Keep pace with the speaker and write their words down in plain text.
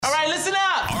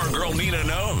Nina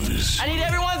knows. I need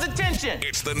everyone's attention.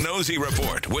 It's the Nosey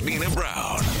Report with Nina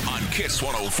Brown on Kiss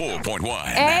 104.1.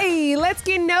 Hey, let's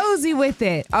get nosy with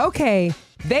it. Okay,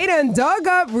 they done dug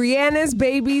up Rihanna's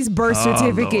baby's birth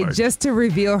certificate Lord. just to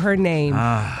reveal her name.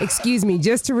 Excuse me,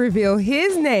 just to reveal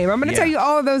his name. I'm going to tell you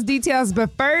all of those details,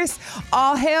 but first,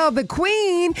 all hail the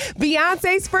queen.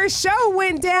 Beyonce's first show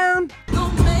went down.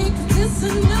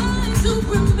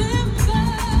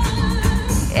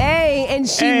 Hey, and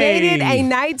she made it a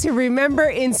night to remember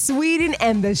in Sweden,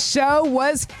 and the show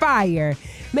was fire.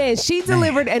 Man, she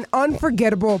delivered an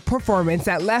unforgettable performance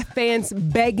that left fans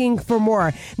begging for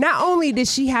more. Not only did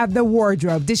she have the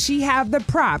wardrobe, did she have the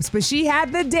props, but she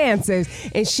had the dancers,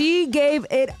 and she gave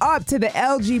it up to the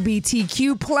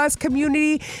LGBTQ plus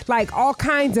community, like all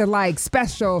kinds of like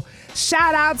special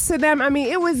shout outs to them. I mean,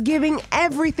 it was giving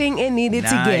everything it needed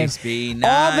to give. Nice.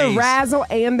 All the razzle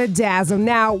and the dazzle.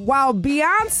 Now, while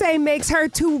Beyonce makes her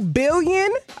 $2 billion,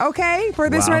 okay, for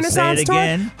this Renaissance tour,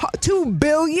 $2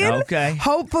 billion. Okay.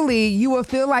 Hopefully, you will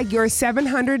feel like your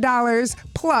 $700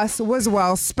 plus was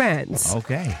well spent.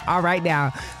 Okay. All right,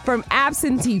 now, from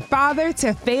absentee father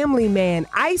to family man,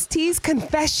 Ice-T's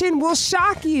confession will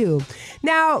shock you.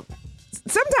 Now,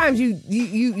 sometimes you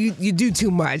do too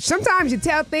much. Sometimes you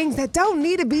tell things that don't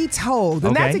need to be told.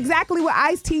 And that's exactly what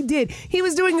Ice-T did. He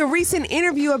was doing a recent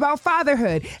interview about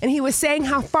fatherhood, and he was saying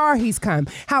how far he's come.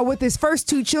 How with his first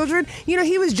 2 children,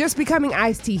 he was just becoming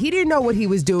Ice-T. He didn't know what he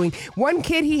was doing. One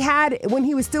kid he had when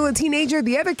he was still a teenager.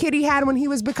 The other kid he had when he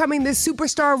was becoming this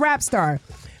superstar rap star.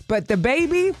 But the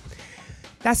baby,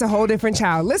 that's a whole different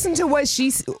child. Listen to what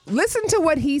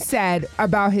he said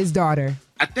about his daughter.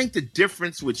 I think the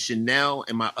difference with Chanel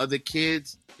and my other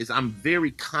kids is I'm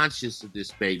very conscious of this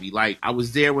baby. Like, I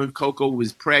was there when Coco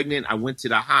was pregnant. I went to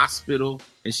the hospital,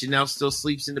 and Chanel still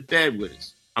sleeps in the bed with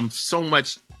us. I'm so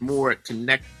much more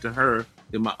connected to her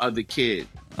than my other kid.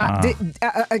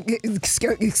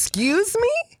 Excuse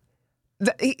me?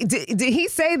 Did he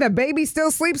say the baby still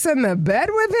sleeps in the bed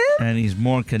with him? And he's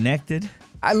more connected?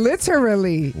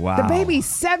 Literally. Wow. The baby's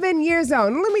 7 years old.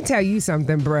 And let me tell you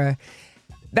something, bruh.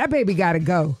 That baby got to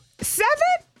go. 7?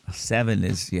 7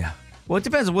 is, yeah. Well, it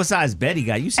depends on what size bed he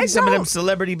got. You see some of them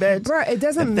celebrity beds? Bro, it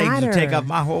doesn't matter. matter. Things will take up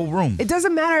my whole room. It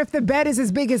doesn't matter if the bed is as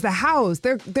big as the house.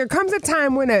 There comes a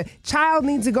time when a child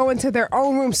needs to go into their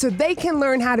own room so they can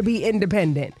learn how to be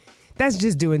independent. That's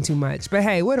just doing too much. But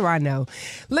hey, what do I know?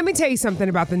 Let me tell you something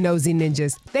about the Nosy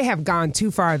Ninjas. They have gone too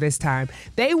far this time.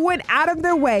 They went out of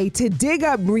their way to dig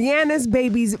up Rihanna's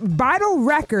baby's vital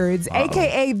records,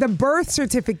 a.k.a. the birth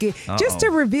certificate, just to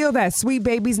reveal that sweet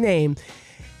baby's name.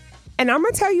 And I'm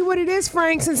going to tell you what it is,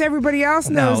 Frank, since everybody else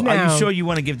knows now. Are you sure you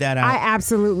want to give that out? I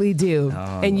absolutely do.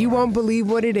 And you won't believe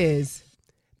what it is.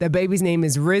 The baby's name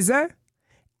is Riza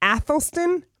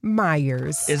Athelston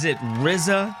Myers. Is it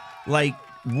RZA, like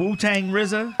Wu-Tang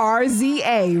RZA?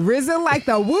 RZA. RZA like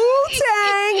the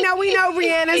Wu-Tang. Now, we know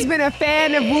Rihanna's been a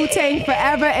fan of Wu-Tang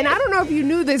forever. And I don't know if you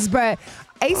knew this, but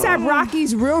A$AP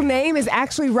Rocky's real name is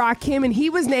actually Rakim, and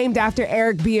he was named after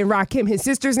Eric B. and Rakim. His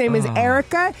sister's name is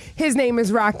Erica. His name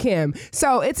is Rakim.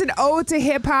 So it's an ode to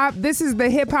hip-hop. This is the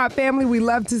hip-hop family we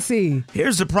love to see.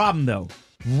 Here's the problem, though.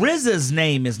 RZA's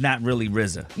name is not really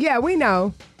RZA. Yeah, we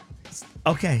know.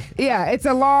 Okay. Yeah, it's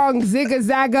a long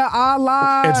zigga-zagga a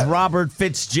la... It's Robert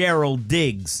Fitzgerald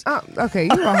Diggs. Oh, okay,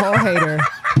 you're a whole hater.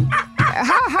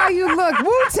 How you look?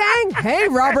 Wu-Tang? Hey,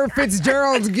 Robert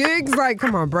Fitzgerald's gigs. Like,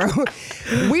 come on, bro.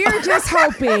 We're just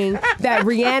hoping that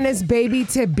Rihanna's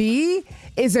baby-to-be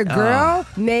is a girl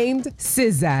named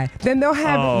SZA. Then they'll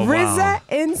have RZA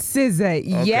and SZA.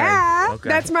 Okay. Yeah,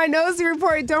 that's my Nosey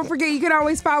Report. Don't forget, you can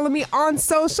always follow me on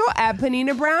social at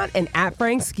Panina Brown and at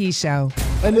Frank Ski Show.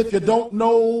 And if you don't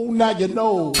know, now you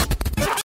know.